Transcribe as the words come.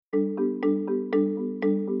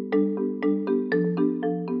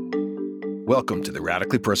Welcome to the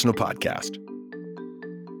Radically Personal Podcast,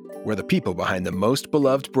 where the people behind the most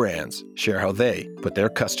beloved brands share how they put their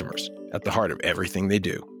customers at the heart of everything they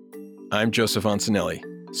do. I'm Joseph Ancinelli,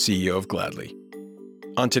 CEO of Gladly.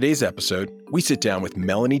 On today's episode, we sit down with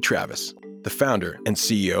Melanie Travis, the founder and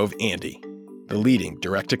CEO of Andy, the leading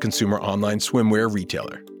direct-to-consumer online swimwear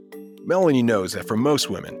retailer. Melanie knows that for most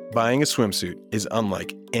women, buying a swimsuit is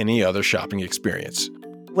unlike any other shopping experience.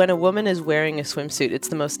 When a woman is wearing a swimsuit, it's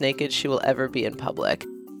the most naked she will ever be in public.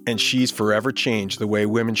 And she's forever changed the way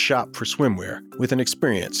women shop for swimwear with an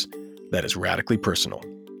experience that is radically personal.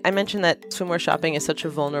 I mentioned that swimwear shopping is such a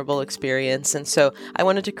vulnerable experience, and so I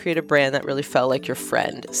wanted to create a brand that really felt like your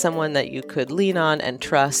friend, someone that you could lean on and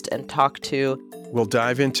trust and talk to. We'll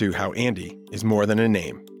dive into how Andy is more than a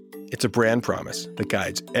name. It's a brand promise that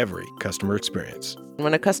guides every customer experience.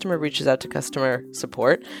 When a customer reaches out to customer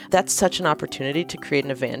support, that's such an opportunity to create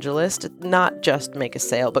an evangelist, not just make a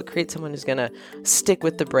sale, but create someone who's going to stick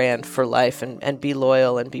with the brand for life and be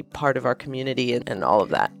loyal and be part of our community and all of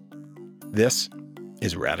that. This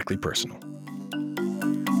is Radically Personal.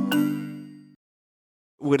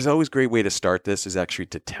 What is always a great way to start this is actually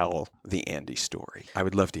to tell the Andy story. I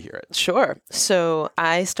would love to hear it. Sure. So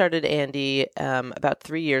I started Andy about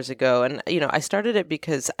 3 years ago. And, I started it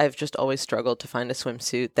because I've just always struggled to find a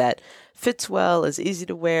swimsuit that fits well, is easy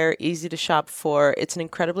to wear, easy to shop for. It's an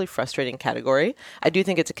incredibly frustrating category. I do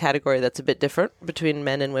think it's a category that's a bit different between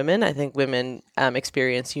men and women. I think women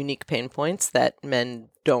experience unique pain points that men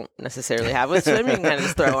don't necessarily have with swimming. You can kind of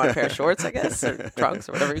just throw on a pair of shorts, I guess, or trunks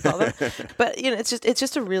or whatever you call them. But, it's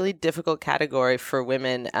just a really difficult category for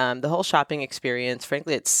women. The whole shopping experience,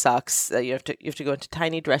 frankly, it sucks. You have to go into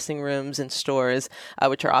tiny dressing rooms in stores,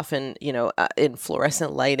 which are often, in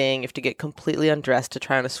fluorescent lighting. You have to get completely undressed to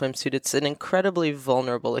try on a swimsuit. It's an incredibly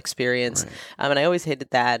vulnerable experience. Right. And I always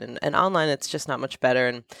hated that. And online, it's just not much better.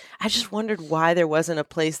 And I just wondered why there wasn't a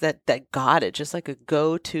place that got it, just like a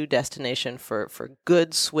go-to destination for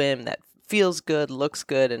good swim that feels good, looks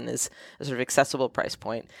good, and is a sort of accessible price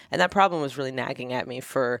point. And that problem was really nagging at me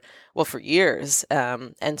for years.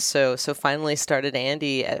 And so finally started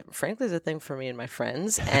Andy, frankly, as a thing for me and my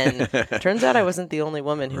friends. And turns out I wasn't the only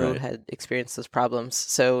woman who had experienced those problems.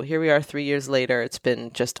 So here we are 3 years later. It's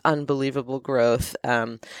been just unbelievable growth.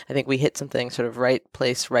 I think we hit something sort of right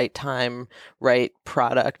place, right time, right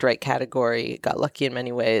product, right category. Got lucky in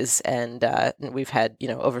many ways. And we've had,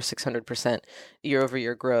 over 600%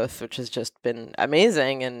 year-over-year growth, which has just been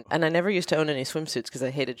amazing. And I never used to own any swimsuits because I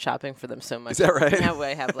hated shopping for them so much. Is that right? Now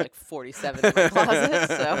I have like 47 in my closet,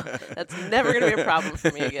 so that's never going to be a problem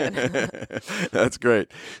for me again. That's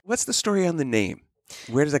great. What's the story on the name?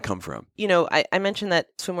 Where does that come from? I mentioned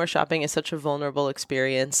that swimwear shopping is such a vulnerable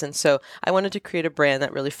experience. And so I wanted to create a brand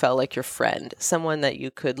that really felt like your friend, someone that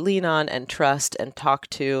you could lean on and trust and talk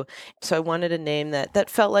to. So I wanted a name that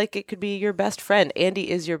felt like it could be your best friend.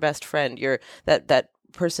 Andy is your best friend. You're that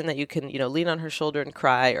person that you can, lean on her shoulder and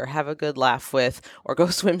cry or have a good laugh with or go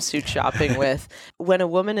swimsuit shopping with. When a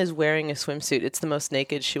woman is wearing a swimsuit, it's the most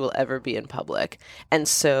naked she will ever be in public. And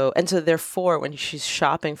so therefore, when she's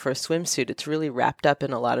shopping for a swimsuit, it's really wrapped up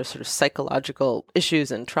in a lot of sort of psychological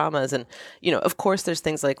issues and traumas. And, of course, there's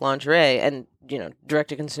things like lingerie and,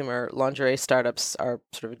 direct-to-consumer lingerie startups are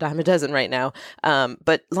sort of a dime a dozen right now.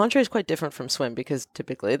 But lingerie is quite different from swim because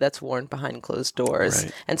typically that's worn behind closed doors.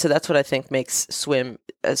 Right. And so that's what I think makes swim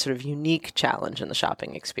a sort of unique challenge in the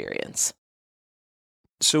shopping experience.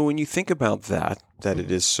 So when you think about that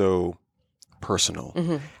it is so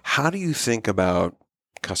personal, how do you think about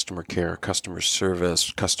customer care, customer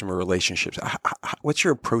service, customer relationships? What's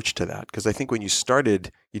your approach to that? Because I think when you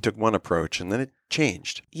started, you took one approach and then it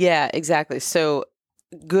changed. Yeah, exactly. So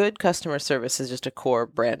good customer service is just a core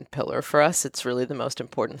brand pillar for us. It's really the most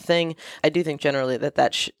important thing. I do think generally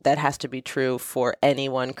that has to be true for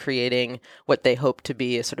anyone creating what they hope to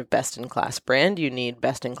be a sort of best-in-class brand. You need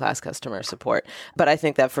best-in-class customer support. But I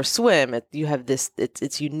think that for swim, you have this.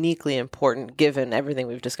 It's uniquely important given everything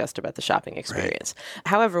we've discussed about the shopping experience. Right.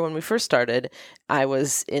 However, when we first started, I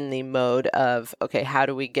was in the mode of, okay, how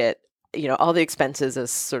do we get all the expenses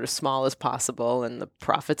as sort of small as possible and the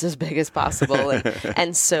profits as big as possible.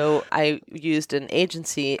 And so I used an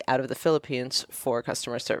agency out of the Philippines for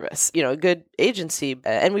customer service, a good agency.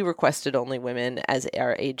 And we requested only women as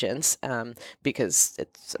our agents because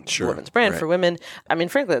it's a women's brand for women. I mean,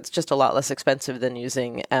 frankly, it's just a lot less expensive than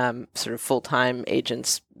using sort of full-time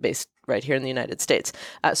agents based right here in the United States.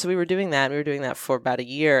 So we were doing that. We were doing that for about a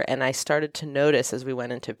year. And I started to notice as we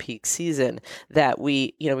went into peak season that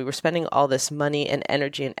we were spending all this money and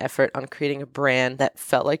energy and effort on creating a brand that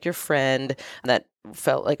felt like your friend, that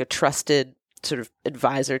felt like a trusted sort of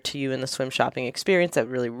advisor to you in the swim shopping experience that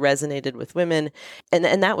really resonated with women.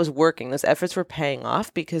 And that was working. Those efforts were paying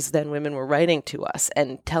off because then women were writing to us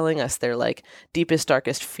and telling us their like deepest,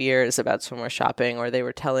 darkest fears about swimwear shopping, or they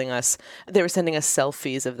were sending us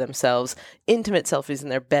selfies of themselves, intimate selfies in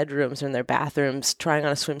their bedrooms or in their bathrooms, trying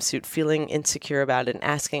on a swimsuit, feeling insecure about it and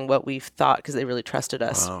asking what we thought because they really trusted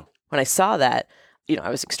us. Wow. When I saw that, I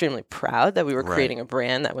was extremely proud that we were creating a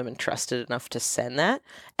brand that women trusted enough to send that.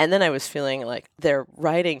 And then I was feeling like they're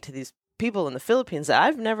writing to these people in the Philippines that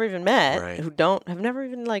I've never even met, who have never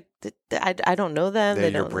even like, I don't know them. They're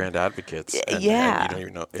your brand advocates. And you don't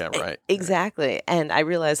even know. Yeah, right. Exactly. And I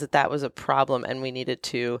realized that was a problem, and we needed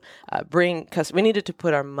to we needed to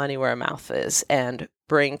put our money where our mouth is and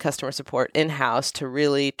bring customer support in-house to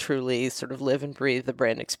really, truly sort of live and breathe the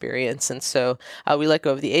brand experience. And so we let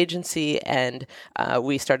go of the agency, and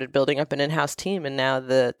we started building up an in-house team. And now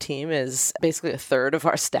the team is basically a third of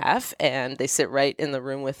our staff, and they sit right in the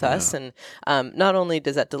room with us. And not only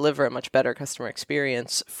does that deliver a much better customer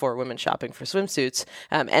experience for women shopping for swimsuits,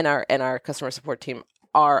 and our customer support team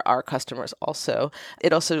are our customers also.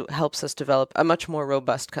 It also helps us develop a much more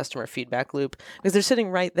robust customer feedback loop because they're sitting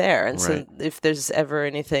right there. And so if there's ever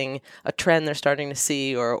anything, a trend they're starting to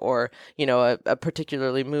see or a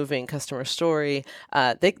particularly moving customer story,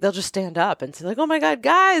 they'll just stand up and say like, oh my God,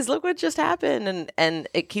 guys, look what just happened. And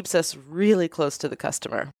it keeps us really close to the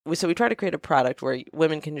customer. So we try to create a product where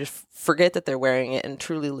women can just forget that they're wearing it and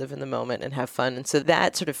truly live in the moment and have fun. And so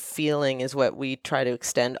that sort of feeling is what we try to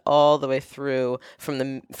extend all the way through from the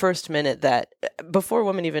first minute that before a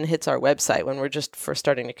woman even hits our website, when we're just first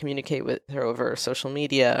starting to communicate with her over social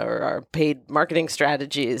media or our paid marketing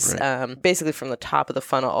strategies, basically from the top of the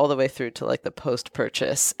funnel all the way through to like the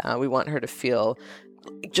post-purchase. We want her to feel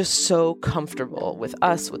just so comfortable with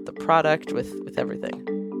us, with the product, with everything.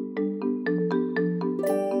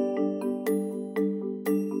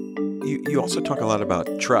 You also talk a lot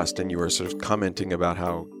about trust, and you were sort of commenting about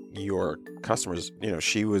how your customers,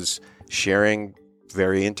 she was sharing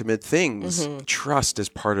very intimate things. Mm-hmm. Trust is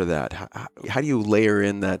part of that. How do you layer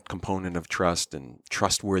in that component of trust and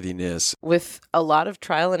trustworthiness? With a lot of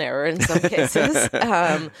trial and error in some cases.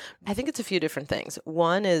 I think it's a few different things.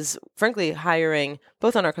 One is, frankly, hiring,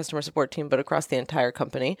 both on our customer support team, but across the entire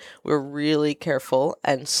company. We're really careful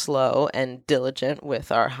and slow and diligent with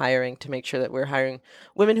our hiring to make sure that we're hiring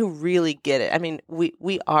women who really get it. I mean,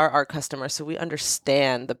 we are our customers, so we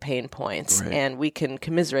understand the pain points and we can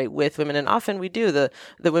commiserate with women. And often we do.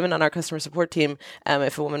 The women on our customer support team,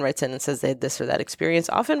 if a woman writes in and says they had this or that experience,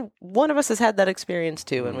 often one of us has had that experience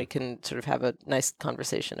too, and we can sort of have a nice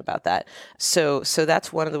conversation about that. So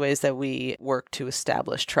that's one of the ways that we work to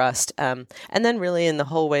establish trust. And then really in the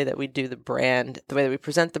whole way that we do the brand, the way that we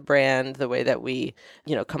present the brand, the way that we,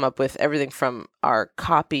 come up with everything from our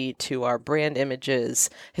copy to our brand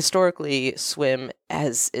images. Historically, swim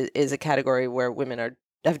is a category where women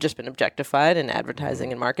have just been objectified in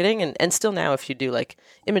advertising and marketing. And still now, if you do like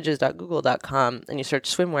images.google.com and you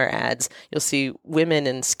search swimwear ads, you'll see women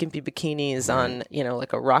in skimpy bikinis on,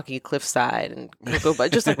 like a rocky cliffside and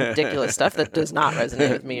just like ridiculous stuff that does not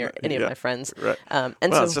resonate with me or any of my friends. Right. So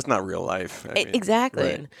it's just not real life. Exactly.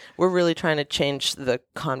 Right. And we're really trying to change the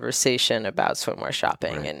conversation about swimwear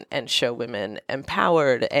shopping and show women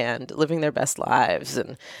empowered and living their best lives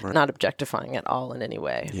and not objectifying at all in any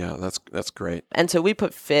way. Yeah, that's great. And so we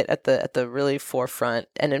put fit at the really forefront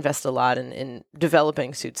and invest a lot in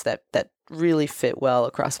developing suits that really fit well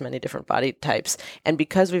across many different body types. And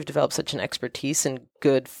because we've developed such an expertise in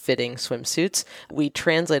good fitting swimsuits, we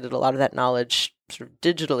translated a lot of that knowledge sort of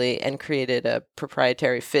digitally and created a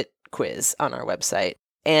proprietary fit quiz on our website.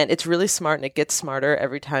 And it's really smart, and it gets smarter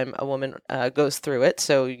every time a woman goes through it.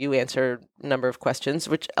 So you answer a number of questions,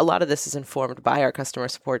 which a lot of this is informed by our customer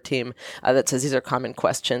support team that says these are common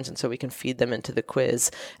questions. And so we can feed them into the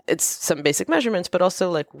quiz. It's some basic measurements, but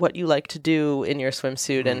also like what you like to do in your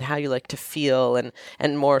swimsuit and how you like to feel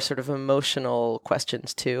and more sort of emotional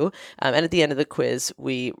questions too. And at the end of the quiz,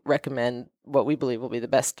 we recommend what we believe will be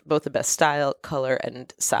both the best style, color,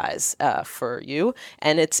 and size for you.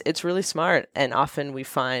 And it's really smart. And often we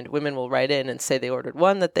find women will write in and say they ordered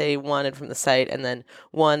one that they wanted from the site and then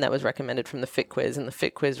one that was recommended from the fit quiz. And the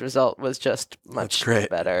fit quiz result was just much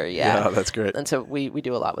better. Yeah, that's great. And so we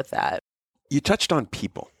do a lot with that. You touched on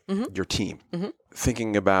people, your team,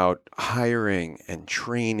 thinking about hiring and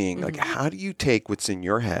training. Like, how do you take what's in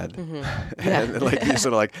your head and like you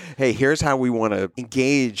sort of like, hey, here's how we want to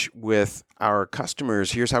engage with our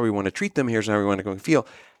customers. Here's how we want to treat them. Here's how we want to go and feel.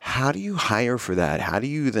 How do you hire for that? How do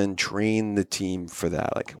you then train the team for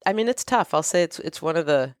that? Like, I mean, it's tough. I'll say it's one of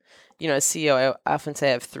the as CEO, I often say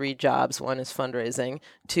I have 3 jobs. 1 is fundraising,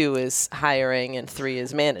 2 is hiring, and 3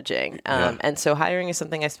 is managing. And so hiring is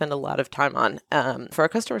something I spend a lot of time on. For our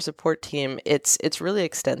customer support team, it's really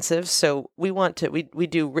extensive. So we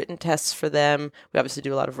do written tests for them. We obviously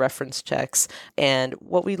do a lot of reference checks. And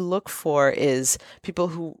what we look for is people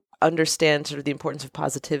who understand sort of the importance of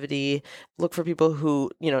positivity, look for people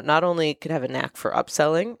who, not only could have a knack for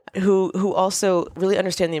upselling, who also really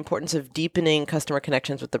understand the importance of deepening customer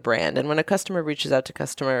connections with the brand. And when a customer reaches out to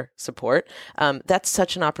customer support, that's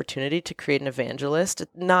such an opportunity to create an evangelist,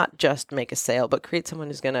 not just make a sale, but create someone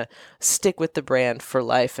who's going to stick with the brand for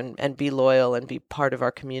life and be loyal and be part of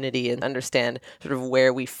our community and understand sort of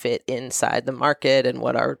where we fit inside the market and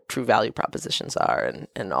what our true value propositions are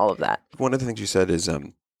and all of that. One of the things you said is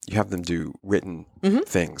you have them do written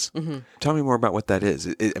things. Mm-hmm. Tell me more about what that is.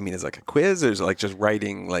 It's like a quiz, or is it like just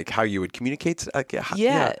writing, like how you would communicate?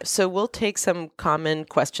 So we'll take some common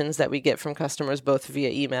questions that we get from customers, both via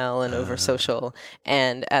email and over social,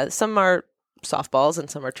 and some are softballs and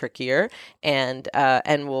some are trickier, and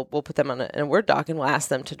we'll put them on a Word doc and we'll ask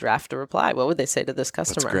them to draft a reply. What would they say to this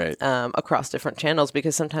customer? That's great. Across different channels,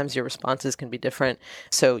 because sometimes your responses can be different.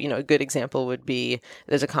 So, a good example would be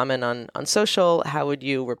there's a comment on social. How would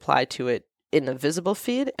you reply to it in the visible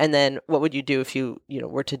feed? And then what would you do if you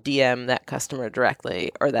were to DM that customer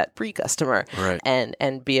directly or that pre-customer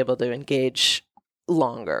and be able to engage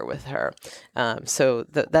longer with her? So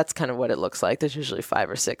that's kind of what it looks like. There's usually 5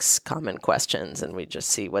 or 6 common questions, and we just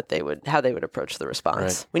see how they would approach the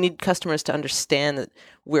response. Right. We need customers to understand that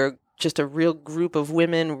we're just a real group of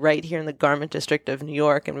women right here in the Garment District of New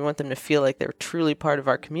York, and we want them to feel like they're truly part of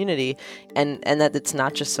our community, and that it's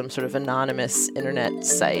not just some sort of anonymous internet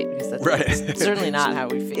site, because that's certainly not how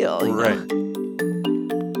we feel. Right.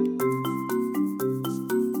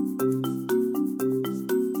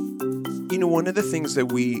 One of the things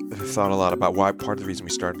that we thought a lot about, why part of the reason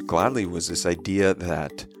we started Gladly, was this idea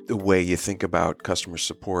that the way you think about customer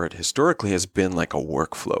support historically has been like a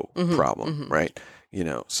workflow problem, right?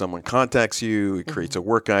 Someone contacts you, it creates a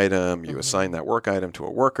work item, you assign that work item to a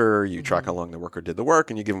worker, you track how long the worker did the work,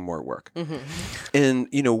 and you give them more work. And,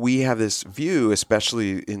 we have this view,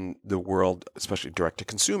 especially in the world, especially direct to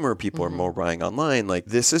consumer, people are more buying online, like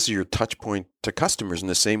this is your touch point to customers in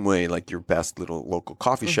the same way, like your best little local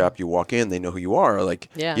coffee shop, you walk in, they know who you are. Like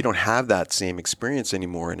you don't have that same experience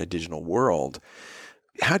anymore in a digital world.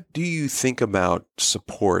 How do you think about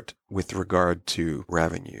support with regard to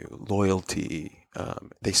revenue, loyalty?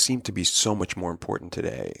 They seem to be so much more important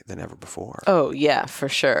today than ever before. Oh, yeah, for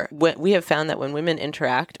sure. We have found that when women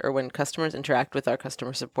interact, or when customers interact with our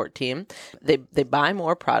customer support team, they buy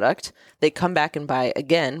more product, they come back and buy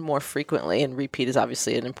again more frequently, and repeat is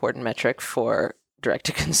obviously an important metric for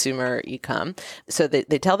direct-to-consumer e-com. So they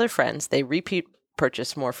tell their friends, they repeat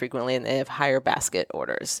purchase more frequently, and they have higher basket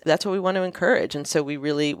orders. That's what we want to encourage. And so we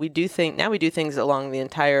do things along the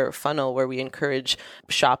entire funnel where we encourage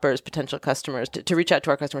shoppers, potential customers to reach out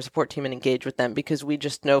to our customer support team and engage with them, because we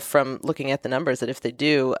just know from looking at the numbers that if they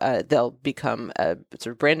do, they'll become a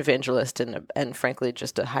sort of brand evangelist and frankly,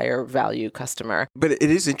 just a higher value customer. But it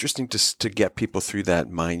is interesting to get people through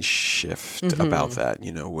that mind shift about that,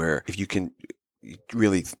 where if you can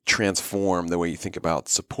really transform the way you think about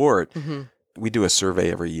support. We do a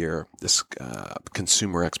survey every year, this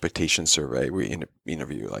consumer expectation survey. We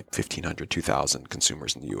interview like 1,500, 2,000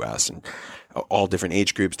 consumers in the U.S. and all different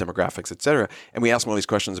age groups, demographics, et cetera. And we ask them all these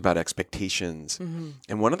questions about expectations.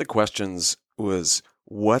 And one of the questions was,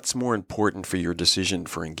 what's more important for your decision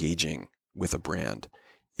for engaging with a brand?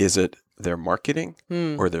 Is it their marketing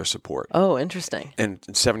or their support? Oh, interesting. And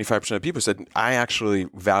 75% of people said, I actually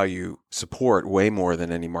value support way more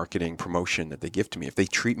than any marketing promotion that they give to me. If they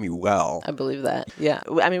treat me well. I believe that. Yeah.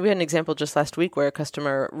 I mean, we had an example just last week where a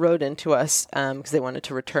customer wrote into us because they wanted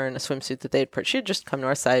to return a swimsuit that they had purchased. She had just come to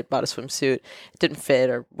our site, bought a swimsuit, it didn't fit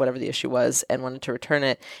or whatever the issue was, and wanted to return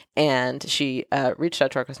it. And she reached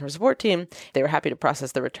out to our customer support team. They were happy to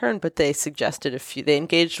process the return, but they suggested they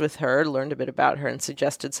engaged with her, learned a bit about her, and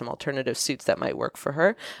suggested some alternative suits that might work for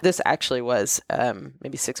her. This actually was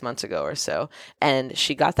maybe 6 months ago or so. And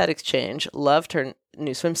she got that exchange, loved her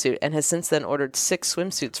new swimsuit, and has since then ordered 6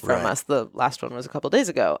 swimsuits from us. The last one was a couple of days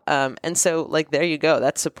ago. And so there you go.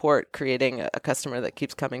 That's support, creating a customer that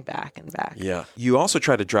keeps coming back and back. Yeah. You also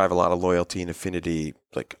try to drive a lot of loyalty and affinity,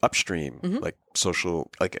 like upstream, like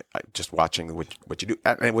social, like just watching what you do.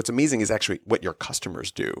 And what's amazing is actually what your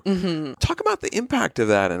customers do. Talk about the impact of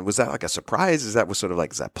that. And was that like a surprise? Is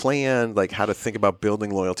that planned? Like how to think about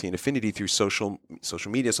building loyalty and affinity through social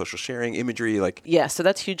media, social sharing, imagery? Yeah, so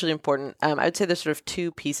that's hugely important. I would say there's sort of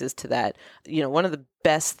 2 pieces to that. One of the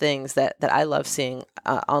best things that I love seeing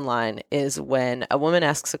online is when a woman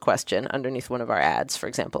asks a question underneath one of our ads, for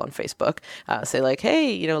example, on Facebook, say like,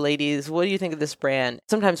 hey, ladies, what do you think of this brand?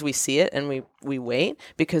 Sometimes we see it and we wait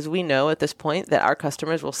because we know at this point that our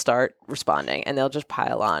customers will start responding and they'll just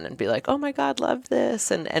pile on and be like, oh my God, love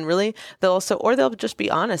this. And really they'll just be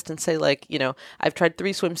honest and say like, I've tried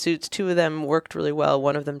 3 swimsuits, 2 of them worked really well.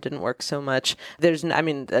 One of them didn't work so much. There's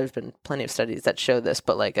been plenty of studies that show this,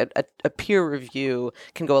 but like a peer review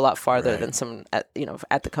can go a lot farther than someone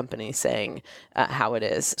at the company saying how it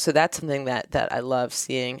is. So that's something that I love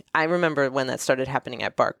seeing. I remember when that started happening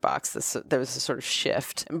at BarkBox, there was a sort of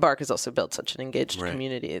shift. Bark has also built such an engaged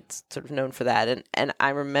community. It's sort of known for that. And I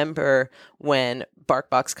remember when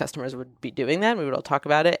BarkBox customers would be doing that, and we would all talk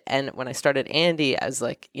about it. And when I started Andy, I was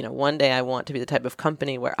like, one day I want to be the type of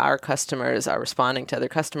company where our customers are responding to other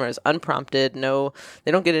customers unprompted. No,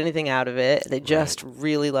 they don't get anything out of it. They just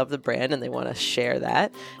really love the brand and they want to share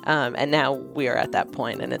that. And now we are at that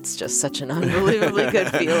point, and it's just such an unbelievably good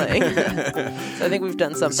feeling. So I think we've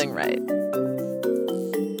done something right.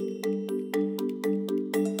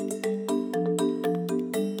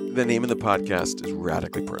 The name of the podcast is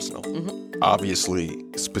Radically Personal. Mm-hmm. Obviously,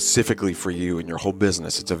 specifically for you and your whole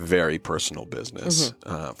business, it's a very personal business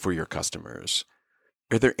for your customers.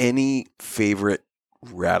 Are there any favorite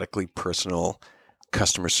radically personal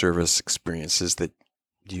customer service experiences that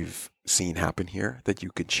you've seen happen here that you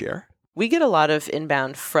could share? We get a lot of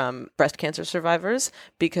inbound from breast cancer survivors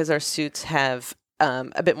because our suits have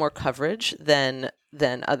a bit more coverage than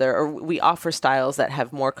we offer styles that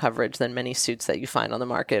have more coverage than many suits that you find on the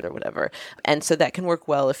market or whatever. And so that can work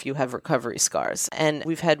well if you have recovery scars. And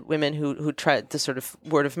we've had women who tried the sort of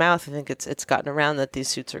word of mouth. I think it's gotten around that these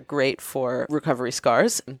suits are great for recovery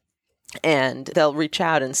scars. And they'll reach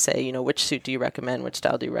out and say, which suit do you recommend? Which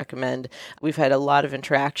style do you recommend? We've had a lot of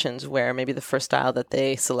interactions where maybe the first style that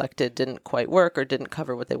they selected didn't quite work or didn't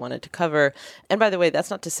cover what they wanted to cover. And by the way, that's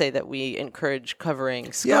not to say that we encourage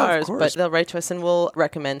covering scars, but they'll write to us and we'll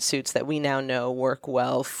recommend suits that we now know work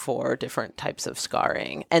well for different types of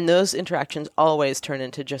scarring. And those interactions always turn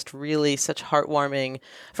into just really such heartwarming,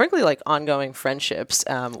 frankly, like ongoing friendships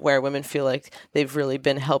where women feel like they've really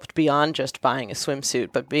been helped beyond just buying a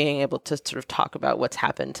swimsuit, but being able to sort of talk about what's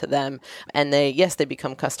happened to them. And they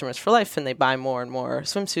become customers for life and they buy more and more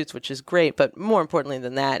swimsuits, which is great. But more importantly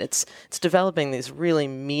than that, it's developing these really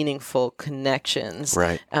meaningful connections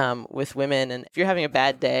with women. And if you're having a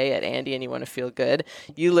bad day at Andy and you want to feel good,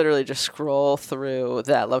 you literally just scroll through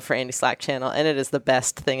that Love for Andy Slack channel and it is the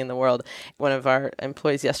best thing in the world. One of our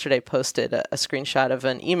employees yesterday posted a screenshot of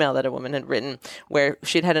an email that a woman had written where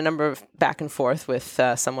she'd had a number of back and forth with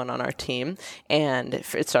someone on our team. And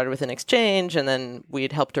it started with an exchange, and then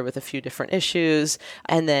we'd helped her with a few different issues.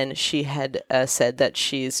 And then she had said that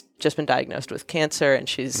she's just been diagnosed with cancer and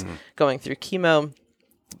she's going through chemo.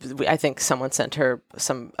 I think someone sent her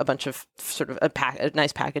a bunch of sort of a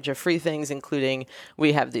nice package of free things, including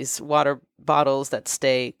we have these water bottles that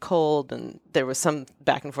stay cold, and there was some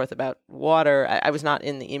back and forth about water. I was not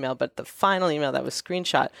in the email, but the final email that was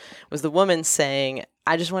screenshot was the woman saying,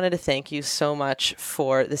 I just wanted to thank you so much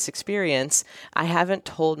for this experience. I haven't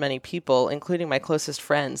told many people, including my closest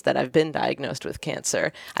friends, that I've been diagnosed with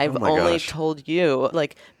cancer. I've only told you.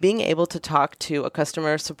 Like, being able to talk to a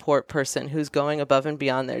customer support person who's going above and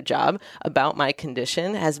beyond their job about my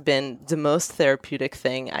condition has been the most therapeutic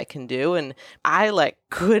thing I can do. And I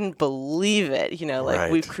couldn't believe it.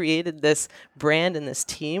 We've created this brand and this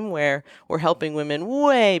team where we're helping women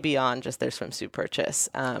way beyond just their swimsuit purchase.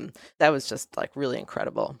 That was just really incredible.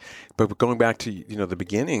 But going back to the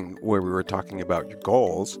beginning where we were talking about your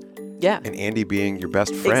goals, and Andy being your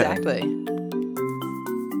best friend, exactly.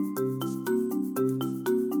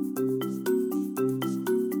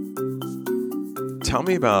 Tell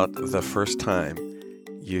me about the first time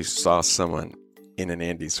you saw someone in an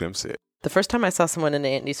Andy swimsuit. The first time I saw someone in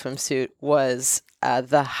an Andy swimsuit was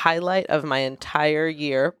the highlight of my entire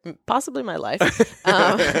year, possibly my life.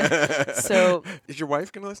 So, is your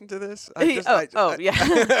wife going to listen to this? Yeah. I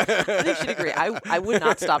think she'd agree. I would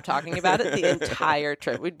not stop talking about it the entire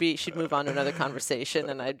trip. She'd move on to another conversation,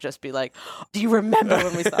 and I'd just be like, "Do you remember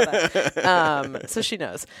when we saw that?" So she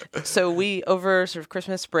knows. So we, over sort of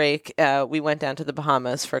Christmas break, we went down to the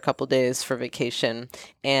Bahamas for a couple days for vacation,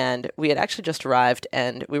 and we had actually just arrived,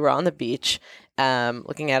 and we were on the beach.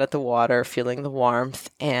 Looking out at the water, feeling the warmth,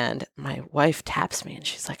 and my wife taps me and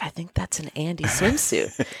she's like, I think that's an Andy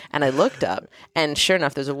swimsuit. And I looked up, and sure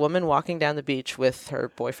enough, there's a woman walking down the beach with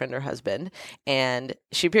her boyfriend or husband, and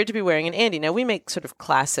she appeared to be wearing an Andy. Now, we make sort of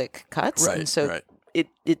classic cuts, and so it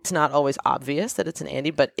it's not always obvious that it's an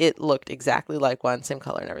Andy, but it looked exactly like one, same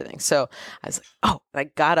color and everything. So I was like, oh, and I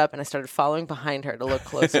got up and I started following behind her to look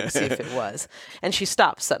closer to see if it was. And she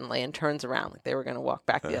stops suddenly and turns around like they were going to walk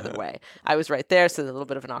back the other way. I was right there, so there's a little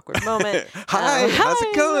bit of an awkward moment. Hi, how's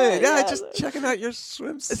it going? Yeah, yeah. just checking out your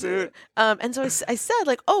swimsuit. And so I said,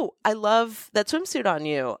 like, oh, I love that swimsuit on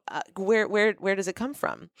you. Where does it come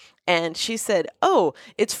from? And she said, oh,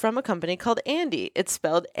 it's from a company called Andy. It's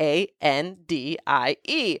spelled Andie.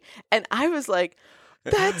 And I was like,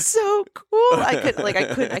 that's so cool. I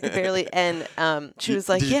could barely. And she was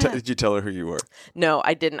like, Did you tell her who you were? No,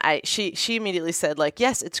 I didn't. She immediately said, like,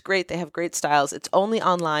 yes, it's great. They have great styles. It's only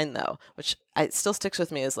online though, which it still sticks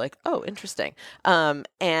with me as like, oh, interesting. And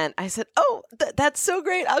I said, oh, that's so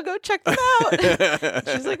great. I'll go check them out.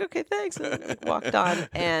 She's like, okay, thanks. And walked on.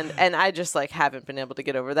 And I just like haven't been able to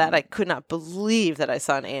get over that. I could not believe that I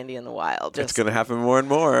saw an Andy in the wild. It's going to happen more and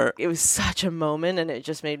more. It was such a moment, and it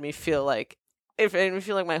just made me feel like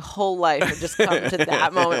my whole life had just come to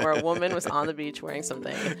that moment where a woman was on the beach wearing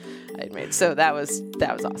something I'd made. So that was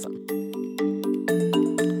awesome.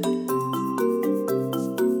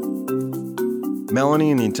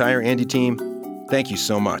 Melanie and the entire Andy team, thank you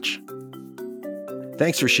so much.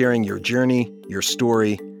 Thanks for sharing your journey, your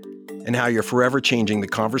story, and how you're forever changing the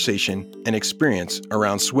conversation and experience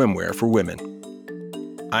around swimwear for women.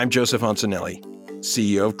 I'm Joseph Antonelli,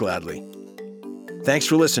 CEO of Gladly. Thanks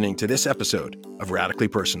for listening to this episode of Radically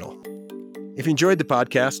Personal. If you enjoyed the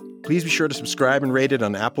podcast, please be sure to subscribe and rate it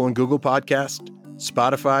on Apple and Google Podcasts,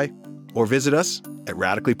 Spotify, or visit us at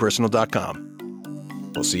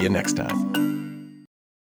radicallypersonal.com. We'll see you next time.